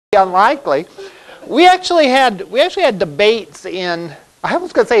unlikely. We actually had debates in, I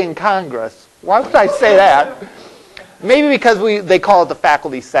was going to say in Congress. Why would I say that? Maybe because they call it the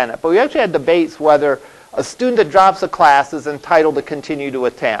faculty senate. But we actually had debates whether a student that drops a class is entitled to continue to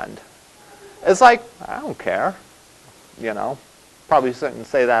attend. It's like, I don't care. You know, probably shouldn't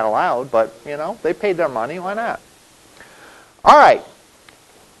say that aloud, but you know, they paid their money. Why not? All right.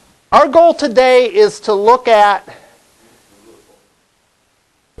 Our goal today is to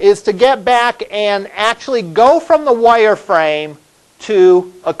get back and actually go from the wireframe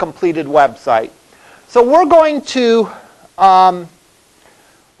to a completed website. So we're going to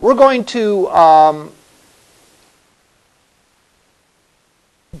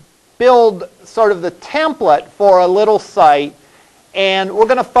build sort of the template for a little site, and we're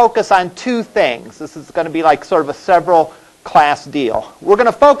going to focus on two things. This is going to be like sort of a several class deal. We're going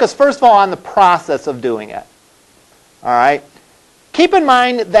to focus first of all on the process of doing it. All right. Keep in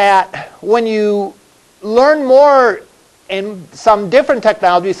mind that when you learn more in some different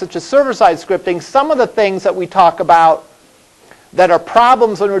technologies, such as server-side scripting, some of the things that we talk about that are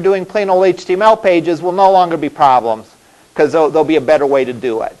problems when we're doing plain old HTML pages will no longer be problems, because there'll be a better way to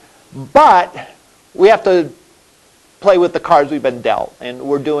do it. But we have to play with the cards we've been dealt, and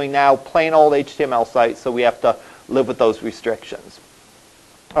we're doing now plain old HTML sites, so we have to live with those restrictions.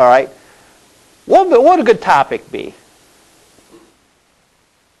 All right. What would a good topic be?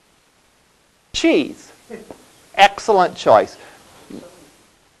 Cheese. Excellent choice.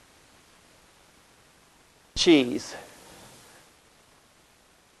 Cheese.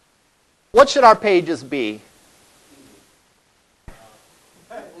 What should our pages be?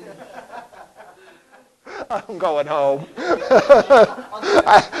 I'm going home.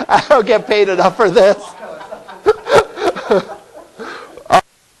 I don't get paid enough for this.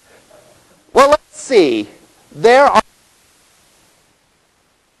 Well, let's see. There are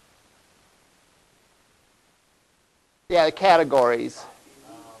the categories.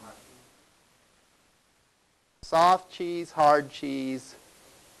 Soft cheese, hard cheese.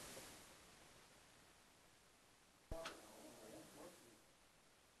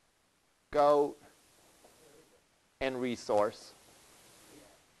 Goat. And resource.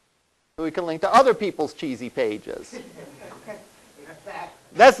 So we can link to other people's cheesy pages.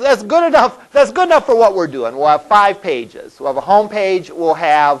 That's good enough. That's good enough for what we're doing. We'll have 5 pages. We'll have a home page. We'll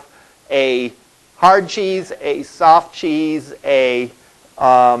have a hard cheese, a soft cheese, a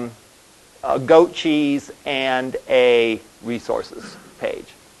goat cheese, and a resources page.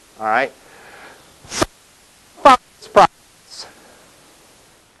 All right. Process.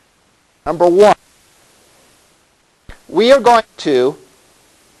 Number 1. We are going to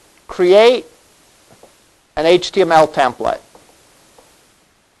create an HTML template.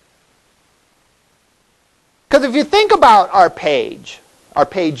 Because if you think about our pages,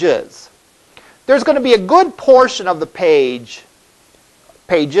 there's going to be a good portion of the pages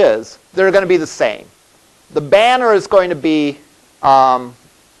that are going to be the same. The banner is going to be the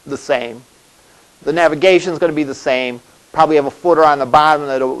same. The navigation is going to be the same. Probably have a footer on the bottom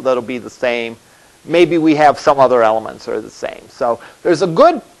that'll be the same. Maybe we have some other elements that are the same. So there's a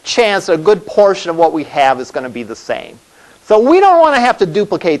good chance, a good portion of what we have is going to be the same. So we don't want to have to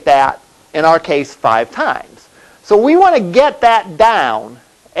duplicate that, in our case, 5 times. So we want to get that down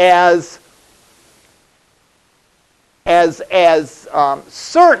as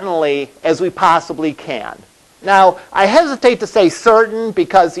certainly as we possibly can. Now, I hesitate to say certain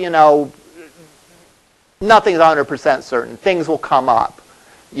because, you know, nothing's 100% certain. Things will come up,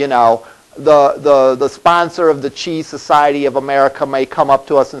 you know. The sponsor of the Cheese Society of America may come up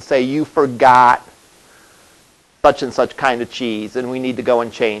to us and say, you forgot such and such kind of cheese and we need to go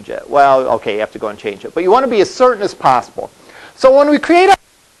and change it. Well, okay, you have to go and change it. But you want to be as certain as possible. So when we create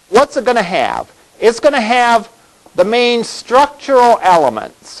what's it going to have? It's going to have the main structural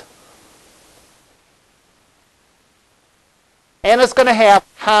elements. And it's going to have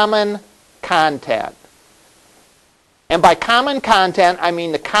common content. And by common content, I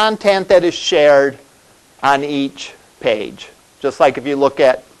mean the content that is shared on each page. Just like if you look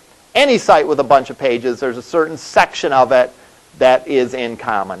at any site with a bunch of pages, there's a certain section of it that is in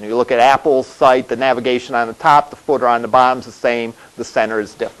common. You look at Apple's site, the navigation on the top, the footer on the bottom is the same, the center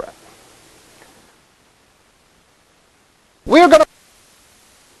is different. We're going to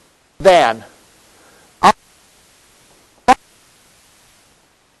then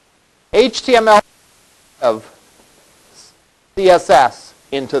HTML of CSS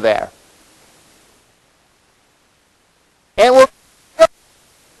into there. And we're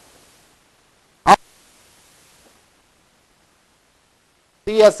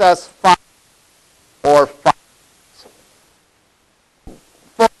CSS file or files.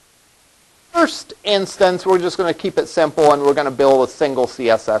 first instance, we're just going to keep it simple, and we're going to build a single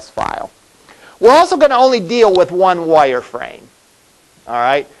CSS file. We're also going to only deal with one wireframe. All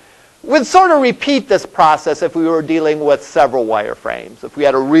right? We'd sort of repeat this process if we were dealing with several wireframes. If we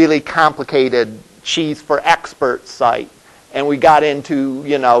had a really complicated Cheese for Experts site, and we got into,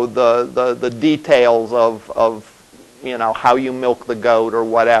 you know, the details of you know, how you milk the goat or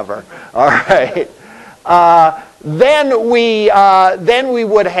whatever. All right. Then we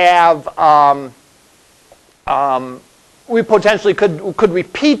would have we potentially could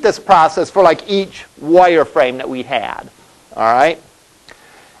repeat this process for like each wireframe that we had. All right.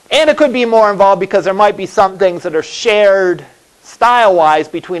 And it could be more involved because there might be some things that are shared style-wise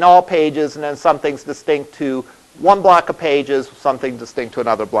between all pages, and then some things distinct to one block of pages, something distinct to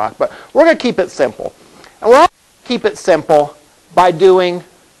another block. But we're going to keep it simple. And we're also going to keep it simple by doing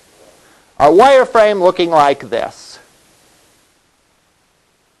our wireframe looking like this.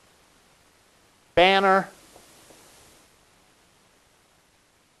 Banner.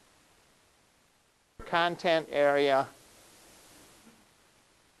 Content area.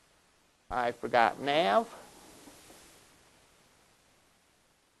 I forgot nav.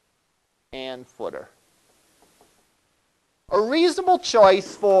 And footer. A reasonable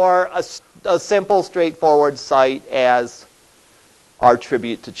choice for a simple, straightforward site as our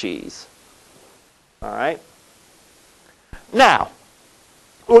tribute to cheese. All right? Now,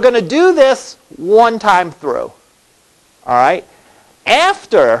 we're going to do this one time through. All right?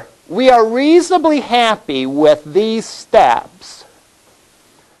 After we are reasonably happy with these steps,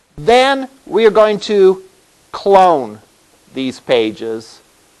 then we are going to clone these pages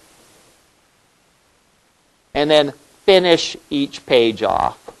and then finish each page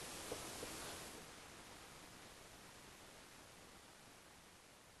off.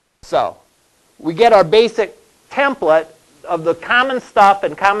 So, we get our basic template of the common stuff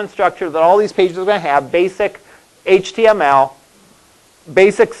and common structure that all these pages are going to have, basic HTML,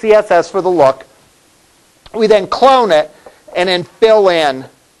 basic CSS for the look. We then clone it and then fill in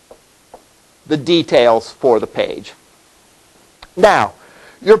the details for the page. Now,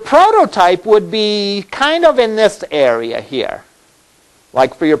 your prototype would be kind of in this area here.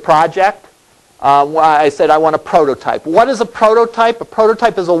 Like for your project, I said I want a prototype. What is a prototype? A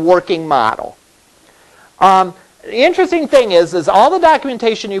prototype is a working model. The interesting thing is all the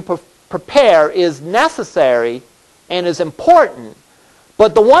documentation you prepare is necessary and is important.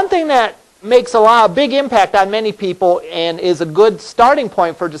 But the one thing that makes a big impact on many people and is a good starting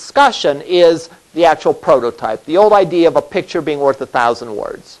point for discussion is the actual prototype. The old idea of a picture being worth 1,000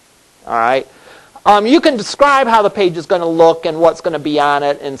 words. All right? You can describe how the page is going to look and what's going to be on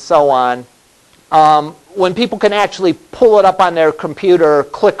it and so on. When people can actually pull it up on their computer,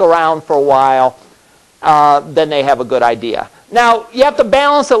 click around for a while, then they have a good idea. Now, you have to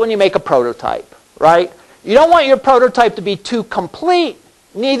balance it when you make a prototype, right? You don't want your prototype to be too complete,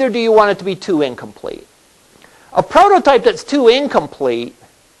 neither do you want it to be too incomplete. A prototype that's too incomplete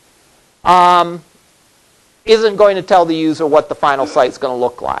isn't going to tell the user what the final site's going to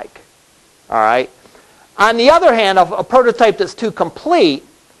look like. All right? On the other hand, a prototype that's too complete,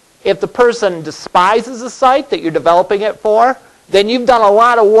 if the person despises the site that you're developing it for, then you've done a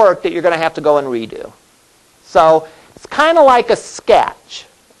lot of work that you're going to have to go and redo. So it's kind of like a sketch,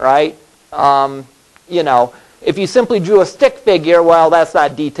 right? You know, if you simply drew a stick figure, well, that's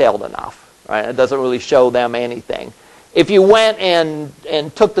not detailed enough, right? It doesn't really show them anything. If you went and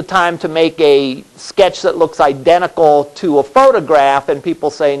took the time to make a sketch that looks identical to a photograph and people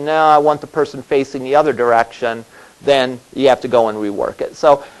say, no, I want the person facing the other direction, then you have to go and rework it.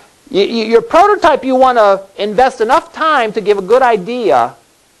 So your prototype, you want to invest enough time to give a good idea,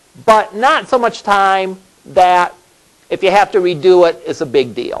 but not so much time that if you have to redo it, it's a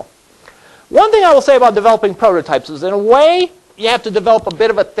big deal. One thing I will say about developing prototypes is, in a way, you have to develop a bit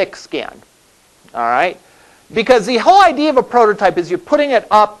of a thick skin. All right? Because the whole idea of a prototype is you're putting it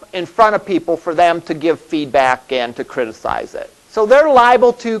up in front of people for them to give feedback and to criticize it. So they're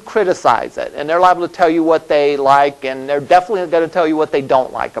liable to criticize it, and they're liable to tell you what they like, and they're definitely going to tell you what they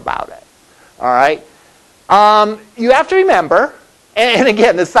don't like about it. All right? You have to remember, and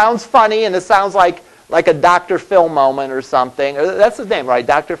again, this sounds funny, and this sounds like a Dr. Phil moment or something. That's his name, right?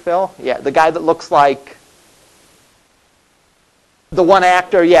 Dr. Phil? Yeah, the guy that looks like the one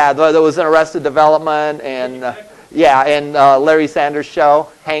actor, yeah, that was in Arrested Development, and yeah, and Larry Sanders Show,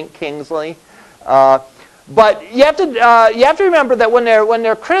 Hank Kingsley. But you have to remember that when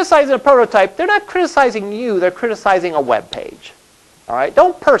they're criticizing a prototype, they're not criticizing you. They're criticizing a web page. All right,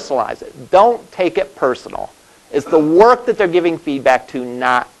 don't personalize it. Don't take it personal. It's the work that they're giving feedback to,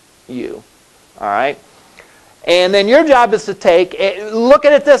 not you. All right, and then your job is to look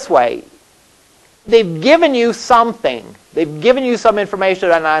at it this way. they've given you something. They've given you some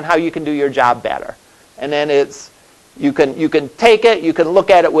information on how you can do your job better. And then you can take it, you can look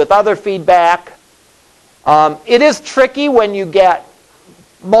at it with other feedback. It is tricky when you get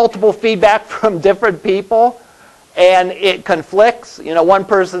multiple feedback from different people and it conflicts. You know, one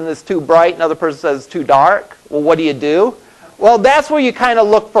person is too bright, another person says too dark. Well, what do you do? Well, that's where you kind of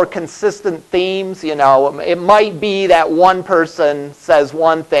look for consistent themes. You know, it might be that one person says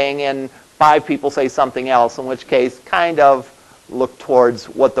one thing and 5 people say something else, in which case kind of look towards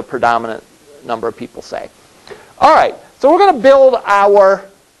what the predominant number of people say. All right, so we're going to build our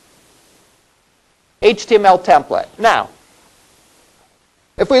HTML template. Now,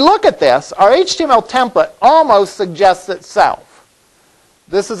 if we look at this, our HTML template almost suggests itself.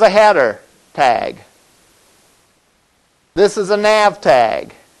 This is a header tag. This is a nav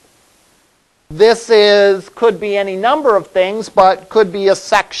tag. This could be any number of things, but could be a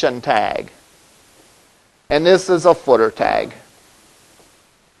section tag. And this is a footer tag.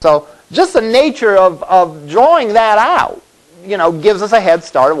 So just the nature of drawing that out, you know, gives us a head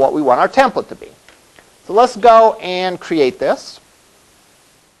start of what we want our template to be. So let's go and create this.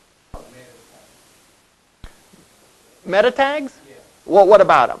 Meta tags? Yeah. Well, what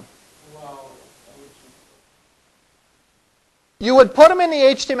about them? You would put them in the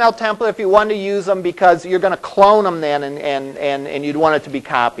HTML template if you wanted to use them because you're going to clone them then and you'd want it to be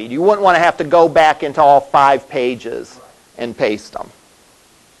copied. You wouldn't want to have to go back into all 5 pages and paste them.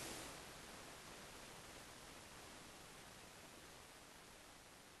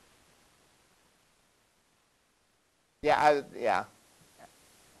 Yeah.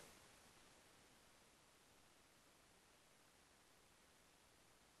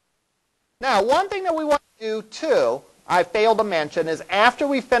 Now, one thing that we want to do too, I failed to mention, is after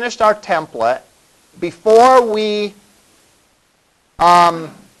we finished our template, before we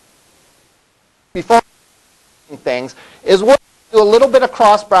things, is we'll do a little bit of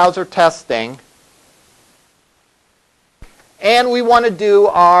cross-browser testing, and we want to do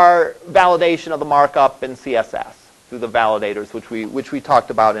our validation of the markup in CSS through the validators, which we talked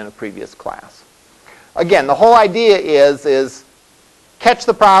about in a previous class. Again, the whole idea is catch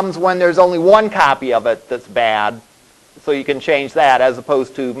the problems when there's only one copy of it that's bad, so you can change that, as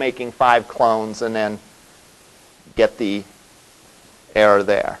opposed to making 5 clones and then get the error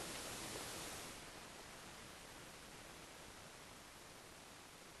there.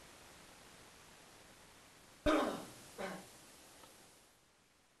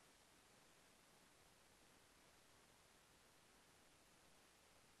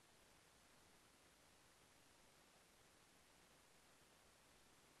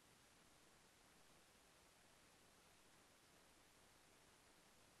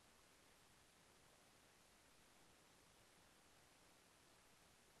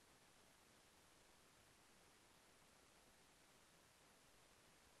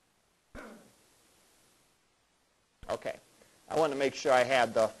 Okay, I want to make sure I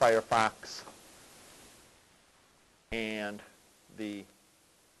had the Firefox and the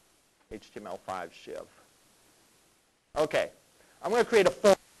HTML5 shiv. Okay, I'm going to create a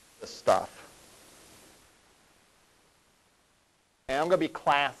folder of this stuff. And I'm going to be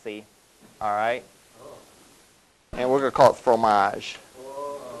classy, all right? And we're going to call it fromage.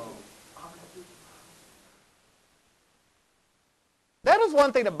 That is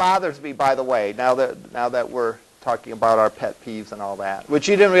one thing that bothers me, by the way, now that we're talking about our pet peeves and all that, which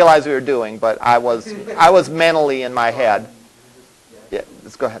you didn't realize we were doing, but I was mentally in my head. Yeah,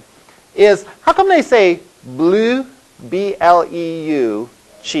 let's go ahead. Is how come they say bleu, B-L-E-U,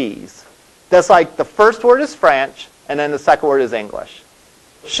 cheese? That's like the first word is French, and then the second word is English.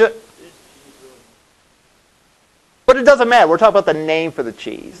 But it doesn't matter. We're talking about the name for the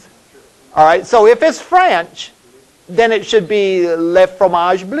cheese. All right. So if it's French, then it should be le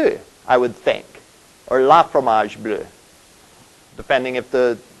fromage bleu, I would think, or la fromage bleu, depending if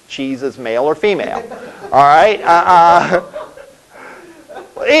the cheese is male or female. All right.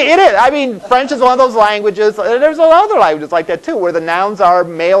 It is. I mean, French is one of those languages. There's other languages like that too, where the nouns are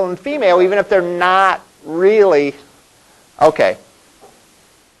male and female, even if they're not really. Okay.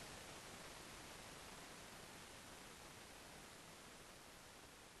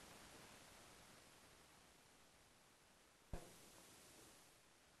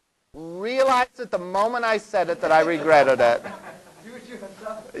 Realized at the moment I said it that I regretted it.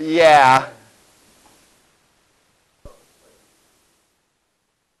 Yeah.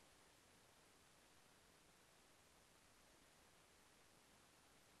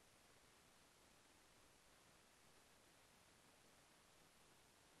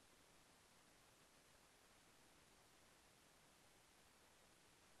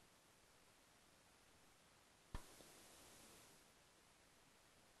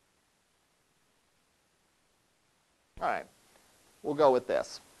 All right, we'll go with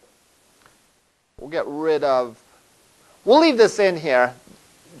this. We'll get rid of, we'll leave this in here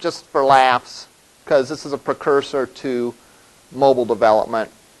just for laughs, because this is a precursor to mobile development.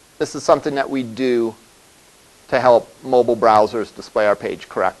 This is something that we do to help mobile browsers display our page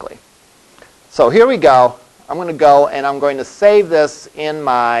correctly. So here we go. I'm going to go and I'm going to save this in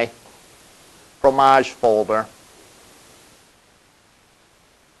my fromage folder.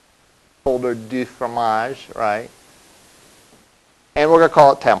 Folder du fromage, right? And we're going to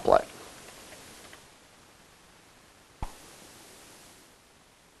call it template.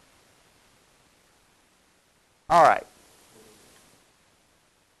 All right.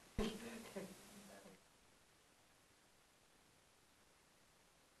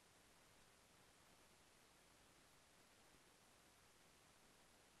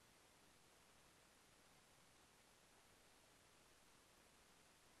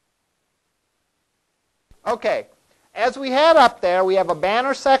 Okay, as we had up there, we have a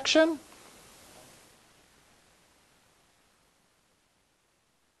banner section.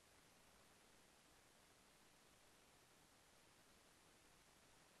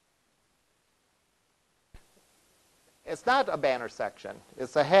 It's not a banner section.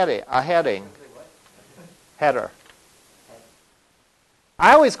 It's a heading. Header.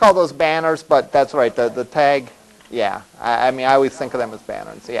 I always call those banners, but that's right. The tag, yeah. I mean, I always think of them as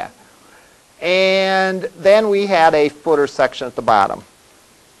banners, yeah. And then we had a footer section at the bottom.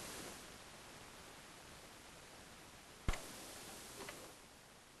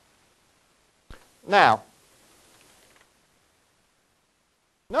 Now,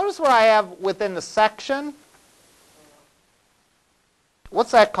 notice what I have within the section.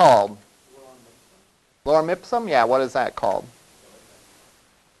 What's that called? Lorem ipsum? Yeah, what is that called?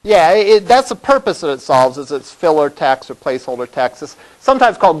 Yeah, that's the purpose that it solves, is it's filler text or placeholder text. It's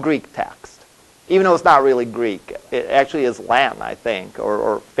sometimes called Greek text, even though it's not really Greek. It actually is Latin, I think,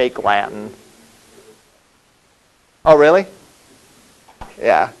 or fake Latin. Oh, really?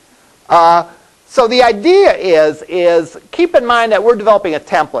 Yeah. So the idea is keep in mind that we're developing a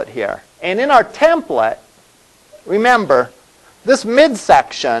template here. And in our template, remember, this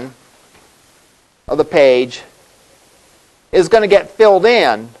midsection of the page is going to get filled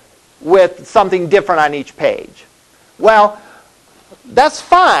in with something different on each page. Well, that's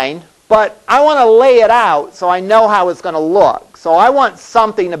fine, but I want to lay it out so I know how it's going to look. So I want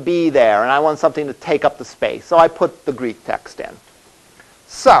something to be there, and I want something to take up the space. So I put the Greek text in.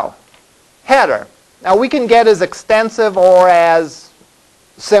 So, header. Now we can get as extensive or as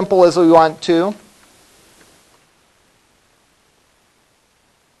simple as we want to.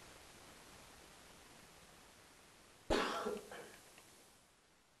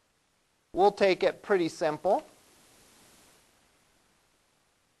 We'll take it pretty simple.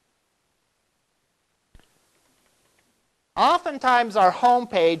 Oftentimes our home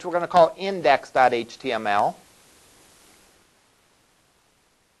page we're going to call index.html.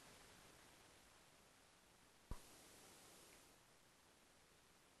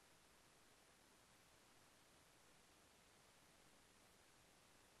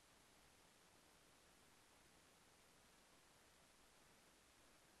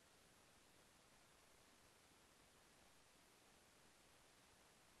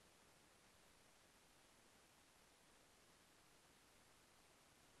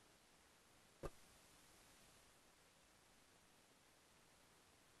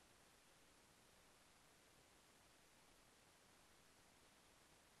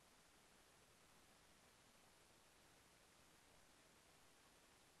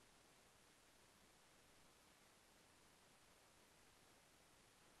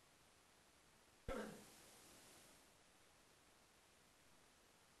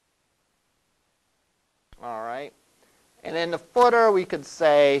 All right. And in the footer, we could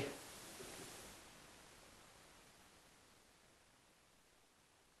say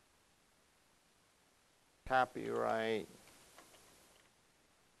copyright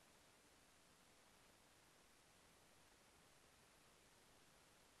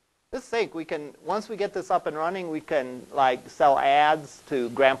this sake, we can, once we get this up and running, we can like sell ads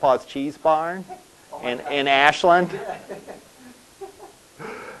to Grandpa's Cheese Barn in Ashland.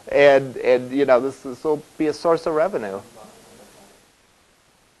 And you know, this will be a source of revenue.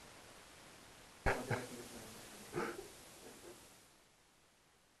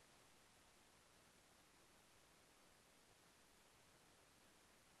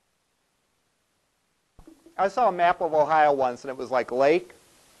 I saw a map of Ohio once, and it was like lake,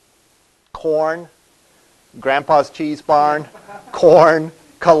 corn, Grandpa's Cheese Barn, corn,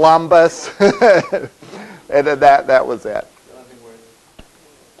 Columbus, and then that was it.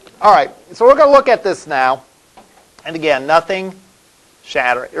 All right, so we're going to look at this now. And again, nothing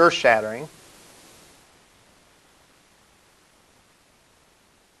earth-shattering.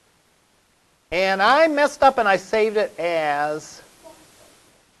 And I messed up and I saved it as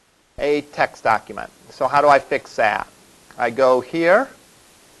a text document. So how do I fix that? I go here,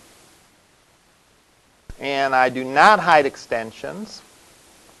 and I do not hide extensions.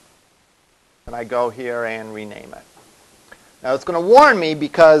 And I go here and rename it. Now it's going to warn me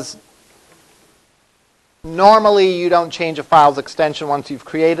because normally you don't change a file's extension once you've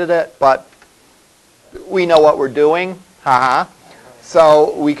created it, but we know what we're doing. Haha.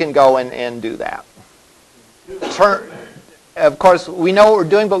 So we can go and do that. Of course, we know what we're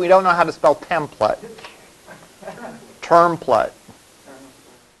doing, but we don't know how to spell template. Termplate.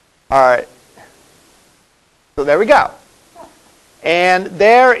 All right. So there we go. And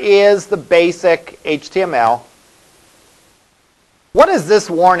there is the basic HTML. What is this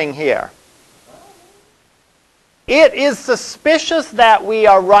warning here? It is suspicious that we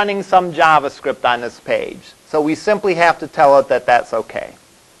are running some JavaScript on this page. So we simply have to tell it that that's okay.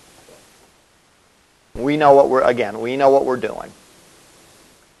 We know what we're doing.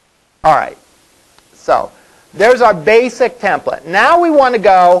 All right. So there's our basic template. Now we want to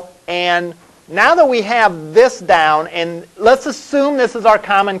go, and now that we have this down, and let's assume this is our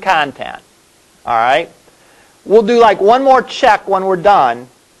common content. All right. We'll do like one more check when we're done.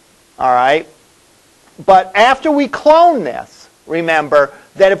 All right. But after we clone this, remember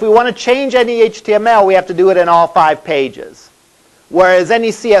that if we want to change any HTML, we have to do it in all 5 pages. Whereas any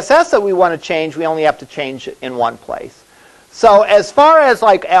CSS that we want to change, we only have to change it in one place. So as far as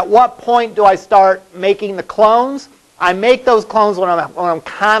like at what point do I start making the clones, I make those clones when I'm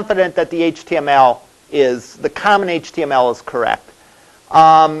confident that the HTML is, the common HTML is correct.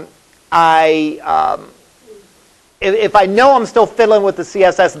 If I know I'm still fiddling with the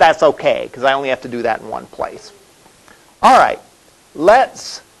CSS, that's okay, because I only have to do that in one place. All right,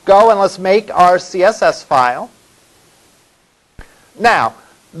 let's go and let's make our CSS file. Now,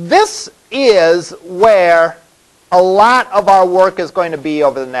 this is where a lot of our work is going to be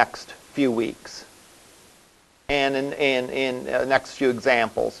over the next few weeks. And in the next few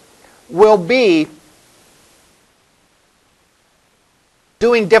examples. Will be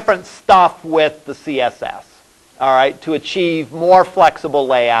doing different stuff with the CSS. All right, to achieve more flexible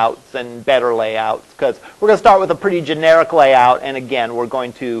layouts and better layouts, because we're going to start with a pretty generic layout, and again, we're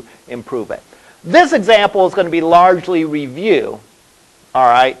going to improve it. This example is going to be largely review, all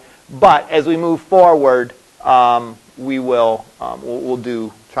right, but as we move forward, we'll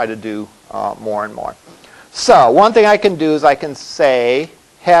try to do more and more. So one thing I can do is I can say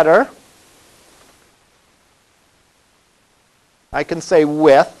header. I can say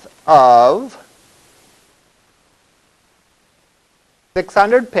width of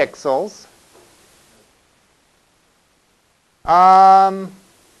 600 pixels.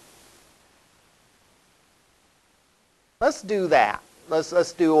 Let's do that.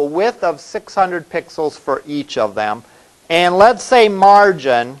 Let's do a width of 600 pixels for each of them. And let's say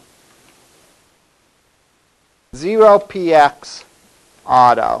margin 0px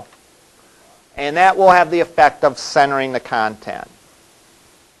auto. And that will have the effect of centering the content.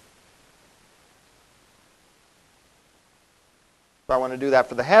 So I want to do that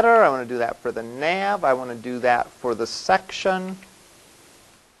for the header. I want to do that for the nav. I want to do that for the section.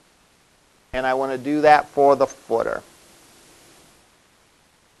 And I want to do that for the footer.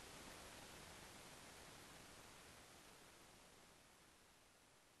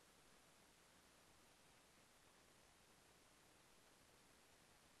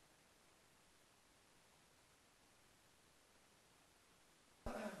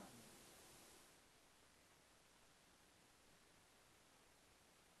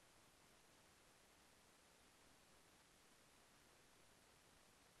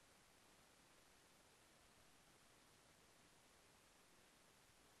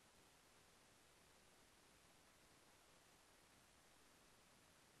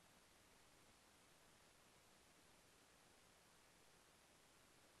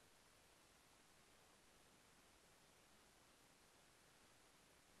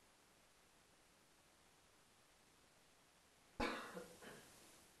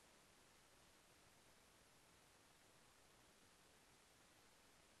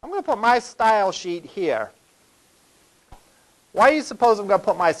 I'm going to put my style sheet here. Why do you suppose I'm going to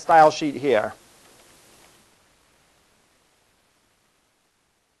put my style sheet here?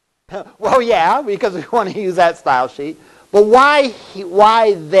 Well, yeah, because we want to use that style sheet. But why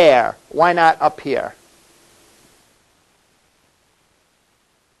there? Why not up here?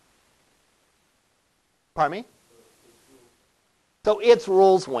 Pardon me? So its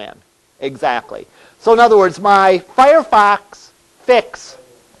rules win. Exactly. So in other words, my Firefox Fix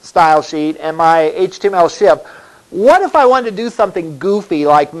style sheet and my HTML shiv, what if I wanted to do something goofy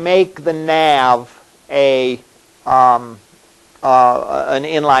like make the nav an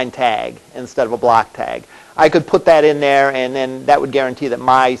inline tag instead of a block tag? I could put that in there, and then that would guarantee that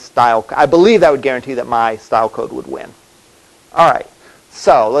my style, I believe that would guarantee that my style code would win. All right,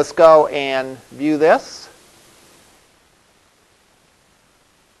 so let's go and view this.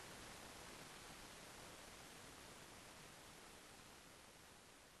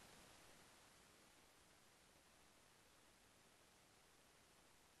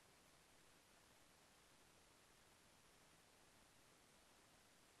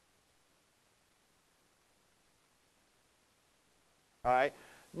 All right.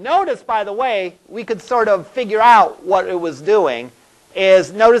 Notice, by the way, we could sort of figure out what it was doing.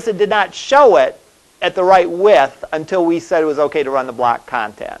 Notice it did not show it at the right width until we said it was okay to run the block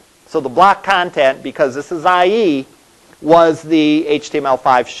content. So the block content, because this is IE, was the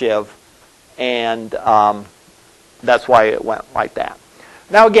HTML5 shiv, and that's why it went like that.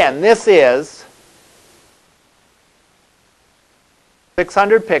 Now again, this is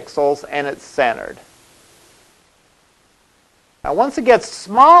 600 pixels, and it's centered. Now once it gets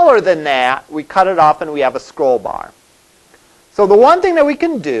smaller than that, we cut it off and we have a scroll bar. So the one thing that we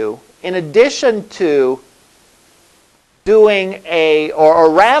can do, in addition to doing or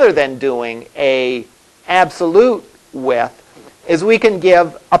rather than doing a absolute width, is we can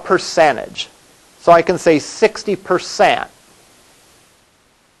give a percentage. So I can say 60%.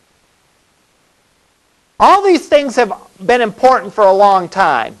 All these things have been important for a long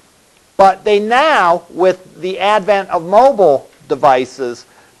time, but they now, with the advent of mobile devices,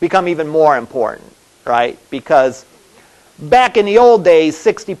 become even more important, right? Because back in the old days,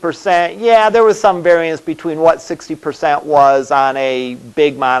 60%, yeah, there was some variance between what 60% was on a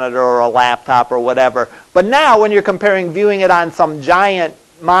big monitor or a laptop or whatever. But now, when you're comparing viewing it on some giant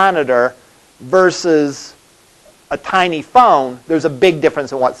monitor versus a tiny phone, there's a big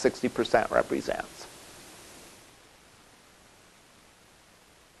difference in what 60% represents.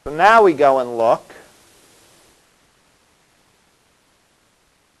 So now we go and look.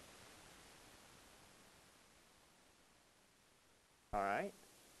 All right.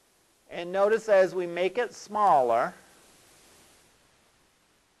 And notice as we make it smaller,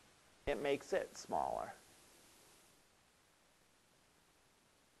 it makes it smaller.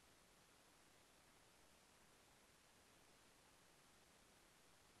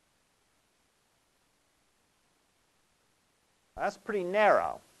 That's pretty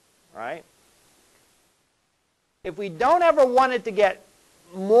narrow, right? If we don't ever want it to get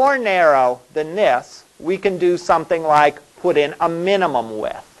more narrow than this, we can do something like put in a minimum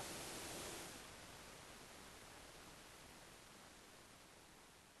width.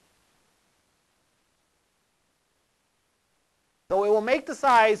 So it will make the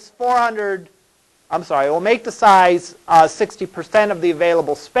size 400, I'm sorry, it will make the size 60% of the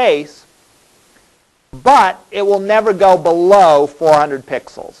available space, but it will never go below 400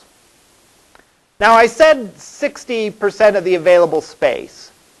 pixels. Now I said 60% of the available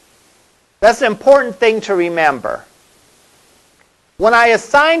space. That's an important thing to remember. When I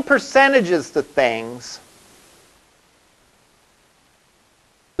assign percentages to things,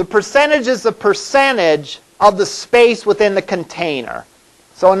 the percentage is the percentage of the space within the container.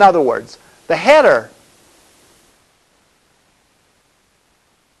 So in other words, the header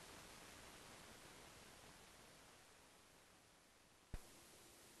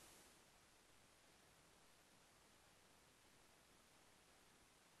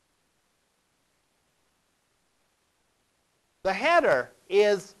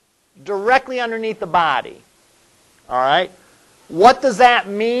is directly underneath the body. All right? What does that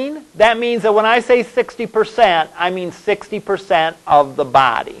mean? That means that when I say 60%, I mean 60% of the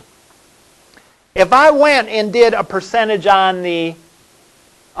body. If I went and did a percentage on the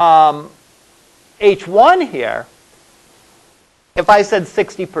H1 here, if I said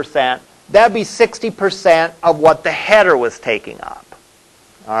 60%, that would be 60% of what the header was taking up.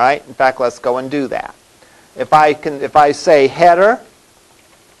 All right? In fact, let's go and do that. If I say header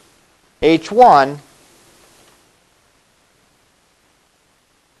H1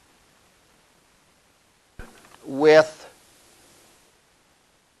 with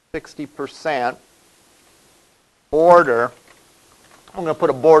 60% border, I'm going to put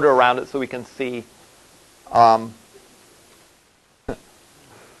a border around it so we can see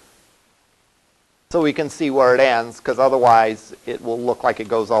where it ends, because otherwise it will look like it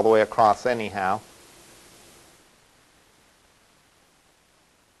goes all the way across anyhow.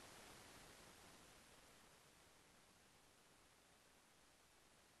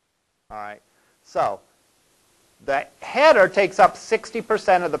 All right. So the header takes up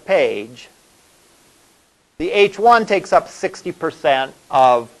 60% of the page. The H1 takes up 60%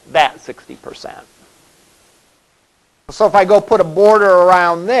 of that 60%. So if I go put a border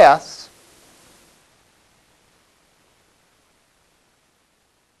around this,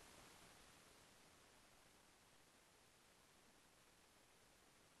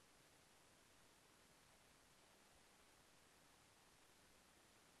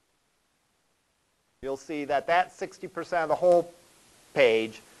 you'll see that that's 60% of the whole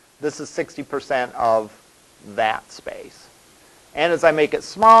page. This is 60% of that space. And as I make it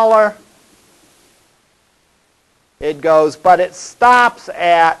smaller, it goes, but it stops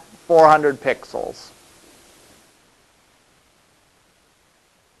at 400 pixels.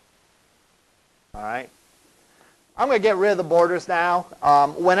 All right. I'm going to get rid of the borders now.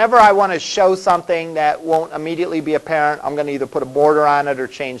 Whenever I want to show something that won't immediately be apparent, I'm going to either put a border on it or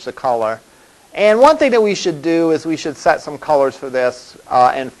change the color. And one thing that we should do is we should set some colors for this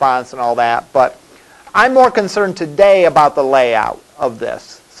and fonts and all that. But I'm more concerned today about the layout of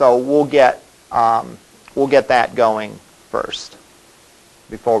this. So we'll get that going first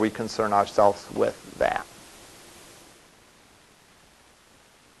before we concern ourselves with that.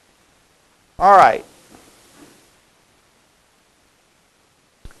 All right.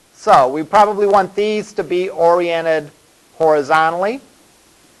 So we probably want these to be oriented horizontally.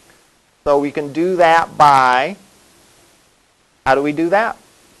 So we can do that by, how do we do that?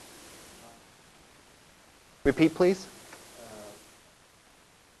 Repeat, please.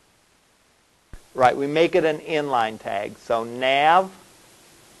 Right, we make it an inline tag. So nav,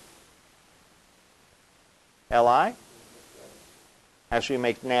 li. Actually,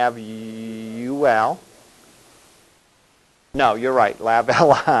 make nav ul. No, you're right, lav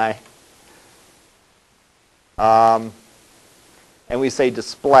li. And we say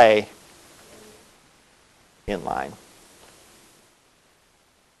display inline.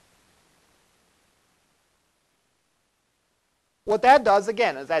 What that does,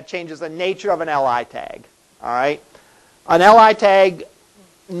 again, is that changes the nature of an li tag. All right? An li tag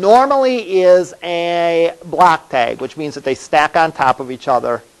normally is a block tag, which means that they stack on top of each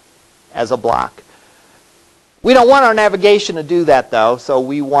other as a block. We don't want our navigation to do that, though, so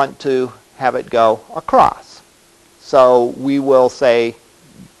we want to have it go across. So we will say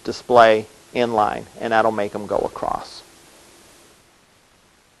display inline, and that'll make them go across.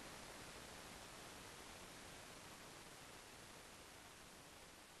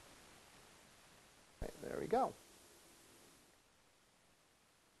 Okay, there we go.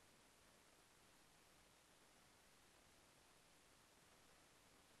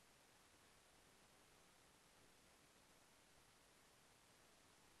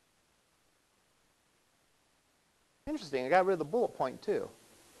 Interesting, I got rid of the bullet point too.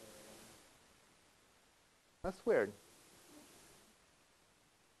 That's weird.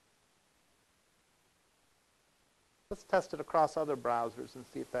 Let's test it across other browsers and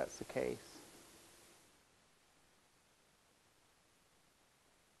see if that's the case.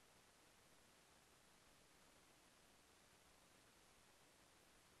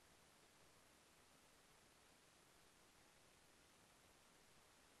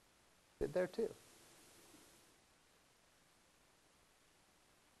 Did there too.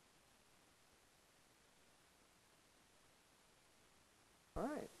 All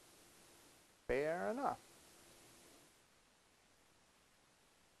right, fair enough.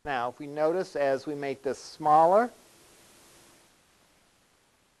 Now, if we notice as we make this smaller,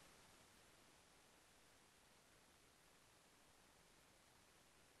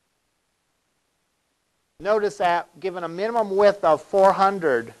 notice that given a minimum width of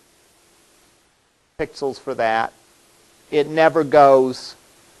 400 pixels for that, it never goes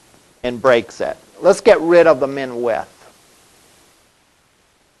and breaks it. Let's get rid of the min width.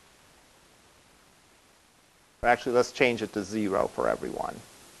 Or actually, let's change it to 0 for everyone.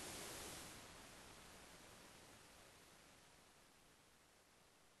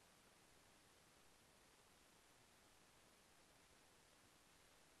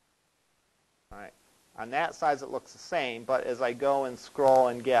 All right. On that size, it looks the same, but as I go and scroll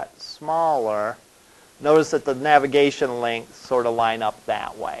and get smaller, notice that the navigation links sort of line up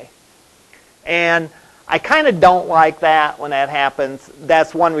that way. And I kind of don't like that when that happens.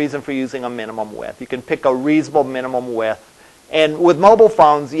 That's one reason for using a minimum width. You can pick a reasonable minimum width. And with mobile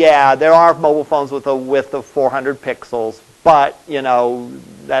phones, yeah, there are mobile phones with a width of 400 pixels, but you know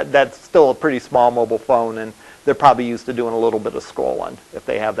that's still a pretty small mobile phone, and they're probably used to doing a little bit of scrolling if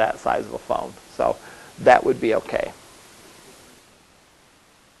they have that size of a phone. So that would be okay.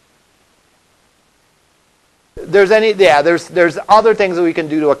 there's other things that we can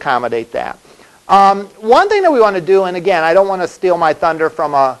do to accommodate that. One thing that we want to do, and again, I don't want to steal my thunder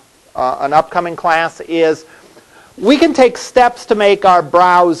from an upcoming class, is we can take steps to make our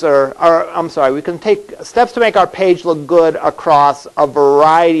browser, or I'm sorry, we can take steps to make our page look good across a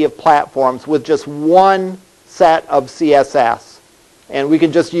variety of platforms with just one set of CSS. And we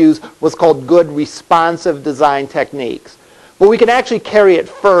can just use what's called good responsive design techniques. But we can actually carry it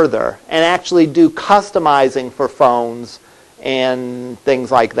further and actually do customizing for phones and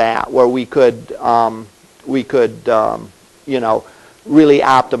things like that, where we could you know, really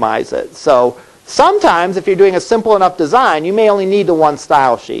optimize it. So sometimes, if you're doing a simple enough design, you may only need the one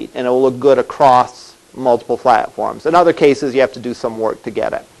style sheet, and it will look good across multiple platforms. In other cases, you have to do some work to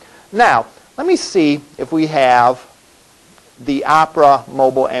get it. Now, let me see if we have the Opera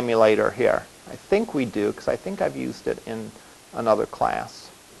mobile emulator here. I think we do, because I think I've used it in another class.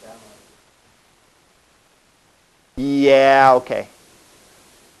 Yeah, okay.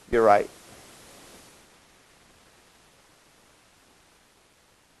 You're right.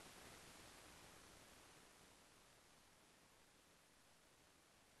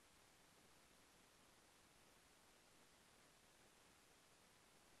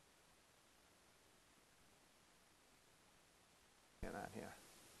 Not here.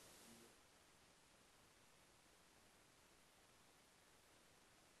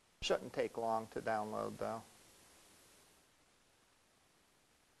 Shouldn't take long to download, though.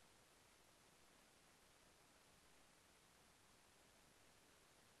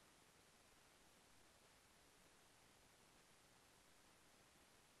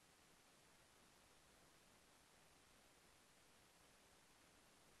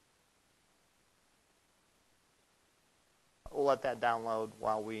 We'll let that download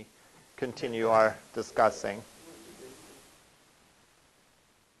while we continue our discussing.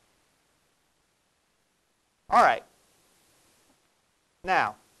 All right.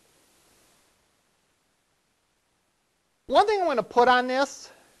 Now, one thing I'm going to put on this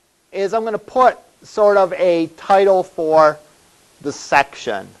is I'm going to put sort of a title for the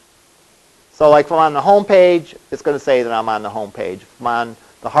section. So like if I'm on the home page, it's going to say that I'm on the home page. If I'm on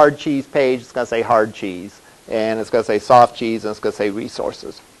the hard cheese page, it's going to say hard cheese. And it's going to say soft cheese, and it's going to say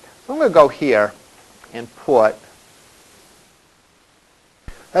resources. So I'm going to go here and put,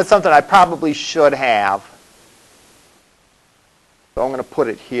 that's something I probably should have. So I'm going to put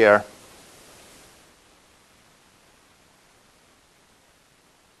it here.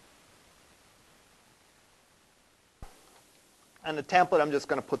 On the template, I'm just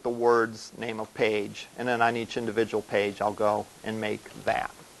going to put the words name of page. And then on each individual page, I'll go and make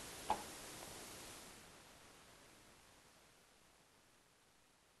that.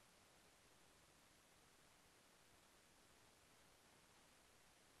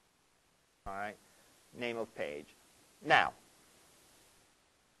 All right, name of page. Now,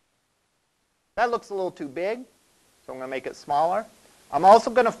 that looks a little too big, so I'm going to make it smaller. I'm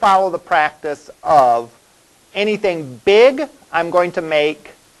also going to follow the practice of anything big, I'm going to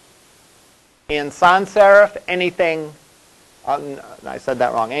make in sans serif. Anything, I said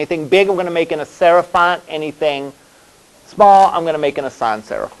that wrong. Anything big, I'm going to make in a serif font. Anything small, I'm going to make in a sans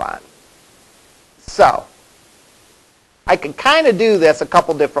serif font. So, I can kind of do this a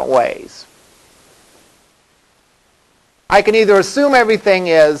couple different ways. I can either assume everything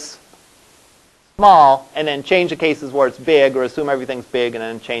is small and then change the cases where it's big, or assume everything's big and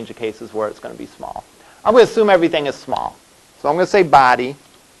then change the cases where it's going to be small. I'm going to assume everything is small. So I'm going to say body,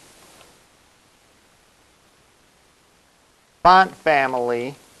 font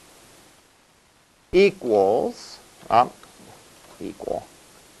family equals, equal,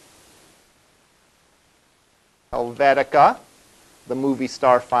 Helvetica, the movie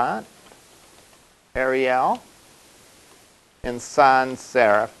star font, Arial, and sans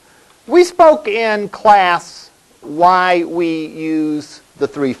serif. We spoke in class why we use the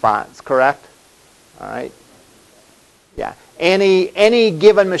three fonts, correct? All right. Yeah. Any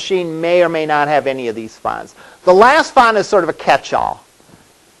given machine may or may not have any of these fonts. The last font is sort of a catch-all.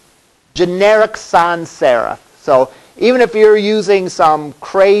 Generic sans serif. So even if you're using some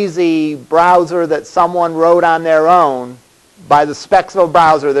crazy browser that someone wrote on their own, by the specs of a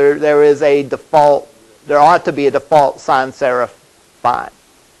browser, there is a default. There ought to be a default sans serif font.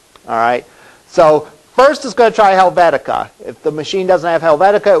 All right. So first, it's going to try Helvetica. If the machine doesn't have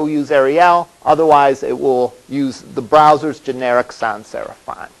Helvetica, it will use Arial. Otherwise, it will use the browser's generic sans serif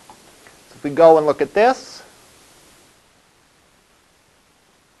font. So if we go and look at this,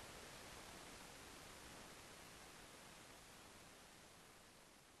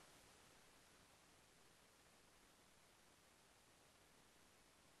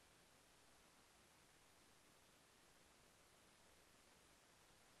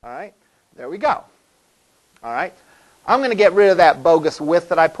 All right, there we go. All right, I'm going to get rid of that bogus width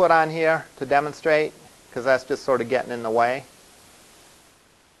that I put on here to demonstrate, because that's just sort of getting in the way.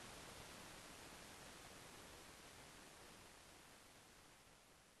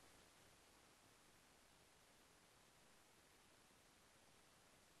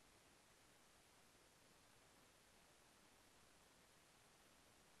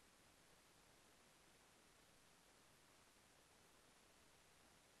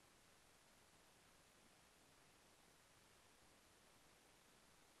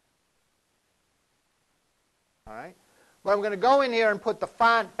 All right. Well, I'm going to go in here and put the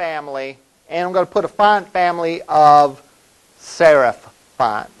font family, and I'm going to put a font family of serif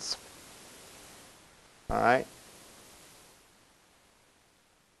fonts. All right.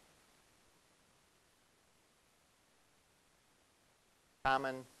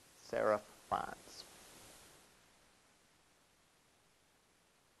 Common serif fonts.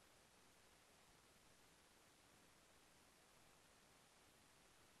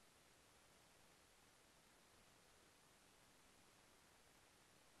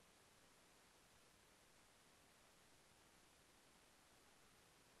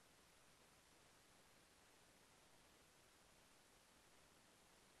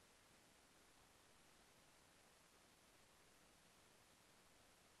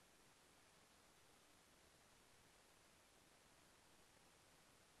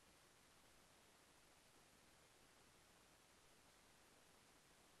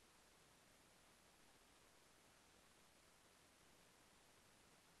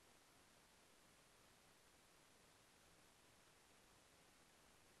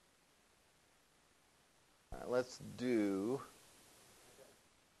 All right, let's do.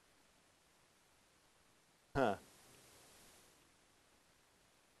 Huh.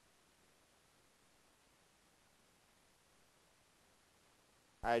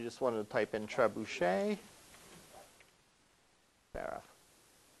 I just wanted to type in trebuchet. Serif.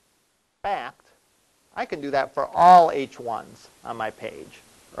 Fact, I can do that for all H1s on my page,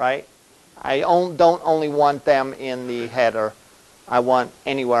 right? I don't only want them in the header. I want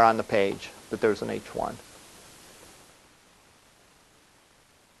anywhere on the page that there's an H1.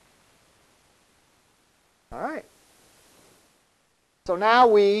 All right. So now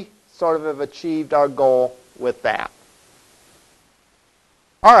we sort of have achieved our goal with that.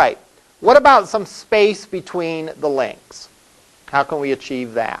 All right. What about some space between the links? How can we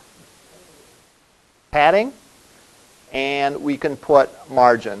achieve that? Padding, and we can put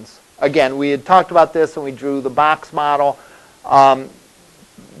margins. Again, we had talked about this when we drew the box model.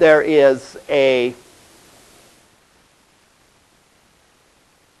 There is a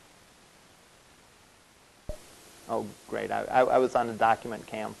oh, great. I was on the document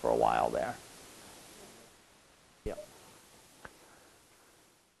cam for a while there. Yep.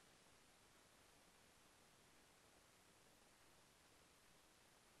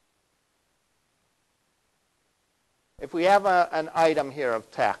 If we have an item here of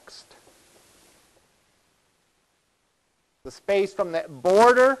text, the space from the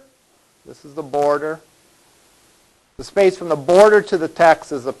border, this is the border. The space from the border to the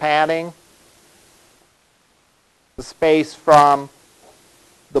text is the padding. The space from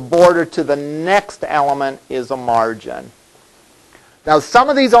the border to the next element is a margin. Now, some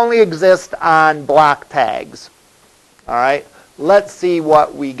of these only exist on block tags. All right. Let's see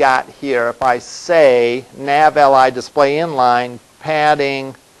what we got here. If I say nav li display inline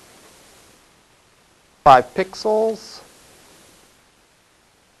padding 5 pixels.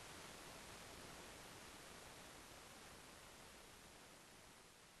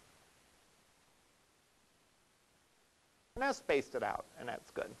 And I spaced it out, and that's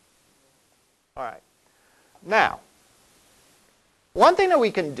good. All right. Now, one thing that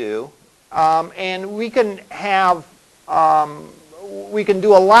we can do, and we can have, we can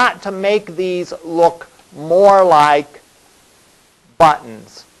do a lot to make these look more like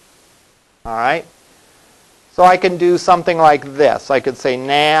buttons. All right. So I can do something like this. I could say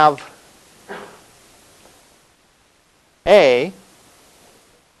nav A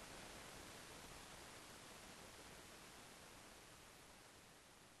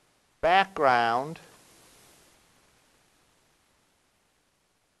background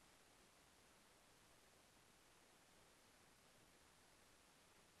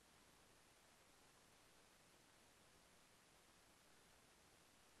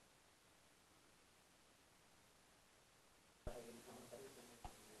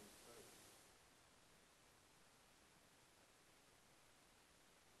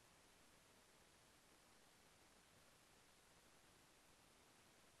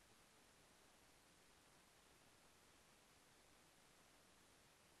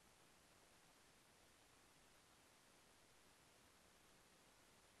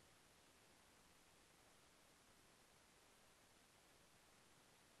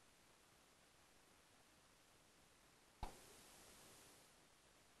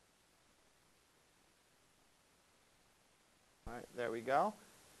All right, there we go.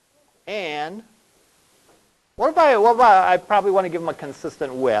 And what about I probably want to give them a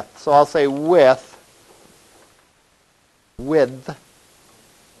consistent width. So I'll say width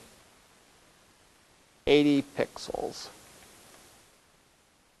 80 pixels.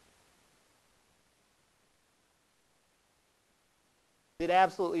 Did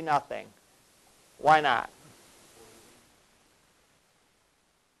absolutely nothing. Why not?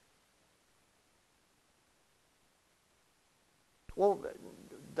 Well,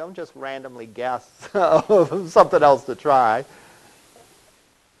 don't just randomly guess something else to try.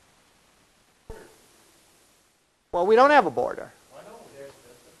 Well, we don't have a border.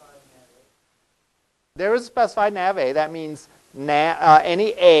 There is a specified nav A. That means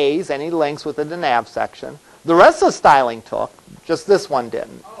any A's, any links within the nav section. The rest of the styling took. Just this one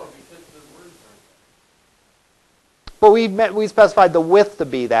didn't. Oh, because the words aren't. But we specified the width to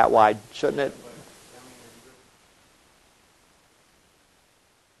be that wide, shouldn't it?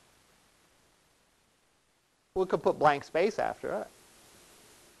 We could put blank space after it.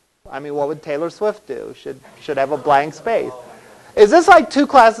 I mean, what would Taylor Swift do? Should have a blank space. Is this like 2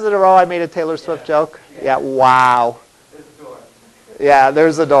 classes in a row I made a Taylor Swift joke? Yeah, wow. There's a door. Yeah,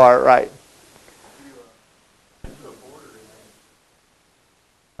 there's a door, right.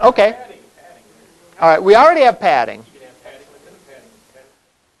 Okay. Padding. All right, we already have padding. You can have padding within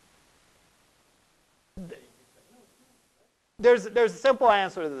padding. There's a simple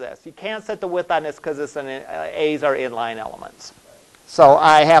answer to this. You can't set the width on this because it's A's are inline elements. So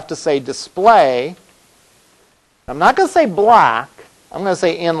I have to say display. I'm not going to say block. I'm going to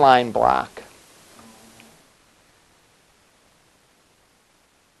say inline block.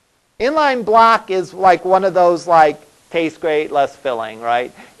 Inline block is like one of those like tastes great, less filling,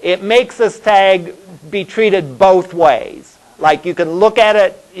 right? It makes this tag be treated both ways. Like you can look at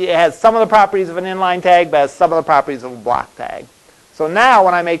it, it has some of the properties of an inline tag, but it has some of the properties of a block tag. So now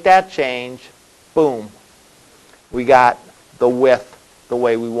when I make that change, boom, we got the width the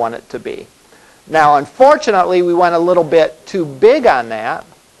way we want it to be. Now unfortunately we went a little bit too big on that.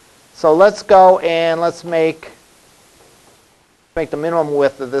 So let's go and let's make the minimum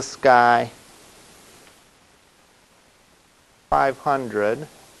width of this guy 500.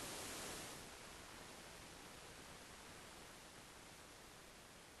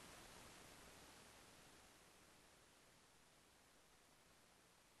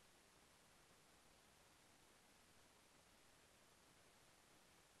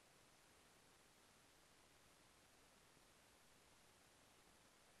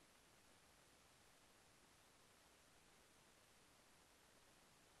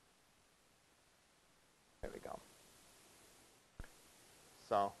 There we go.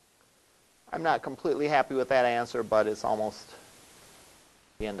 So I'm not completely happy with that answer, but it's almost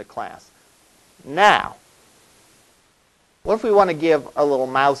the end of class. Now, what if we want to give a little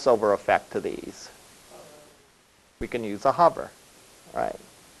mouse over effect to these? We can use a hover, right?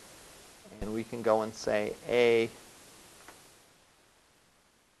 And we can go and say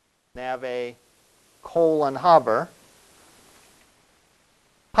nav A : hover.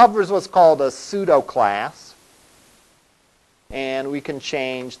 Hover is what's called a pseudo class. And we can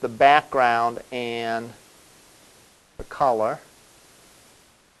change the background and the color.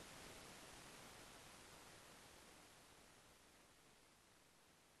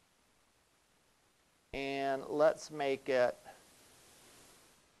 And let's make it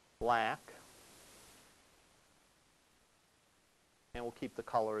black. And we'll keep the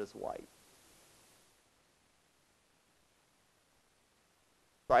color as white.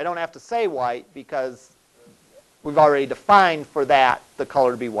 So I don't have to say white because we've already defined for that the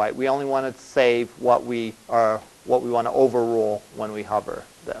color to be white. We only want to save what we want to overrule when we hover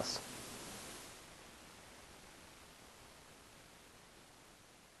this.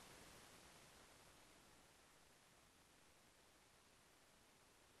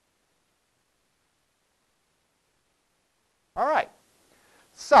 All right.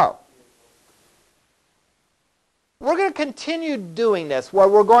 So we're going to continue doing this where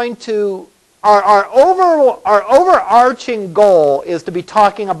we're going to our overarching goal is to be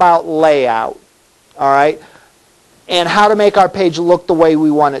talking about layout, all right, and how to make our page look the way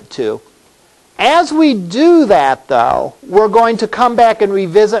we want it to. As we do that, though, we're going to come back and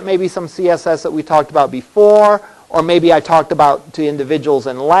revisit maybe some CSS that we talked about before, or maybe I talked about to individuals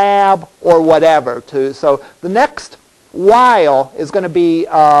in lab, or whatever. So the next while is going to be,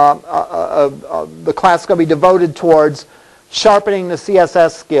 the class is going to be devoted towards sharpening the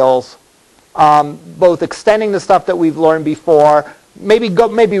CSS skills, both extending the stuff that we've learned before,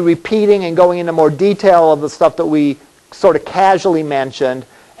 maybe repeating and going into more detail of the stuff that we sort of casually mentioned,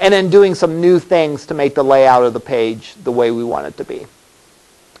 and then doing some new things to make the layout of the page the way we want it to be.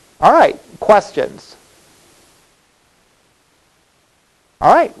 All right, questions?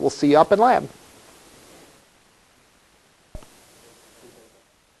 All right, we'll see you up in lab.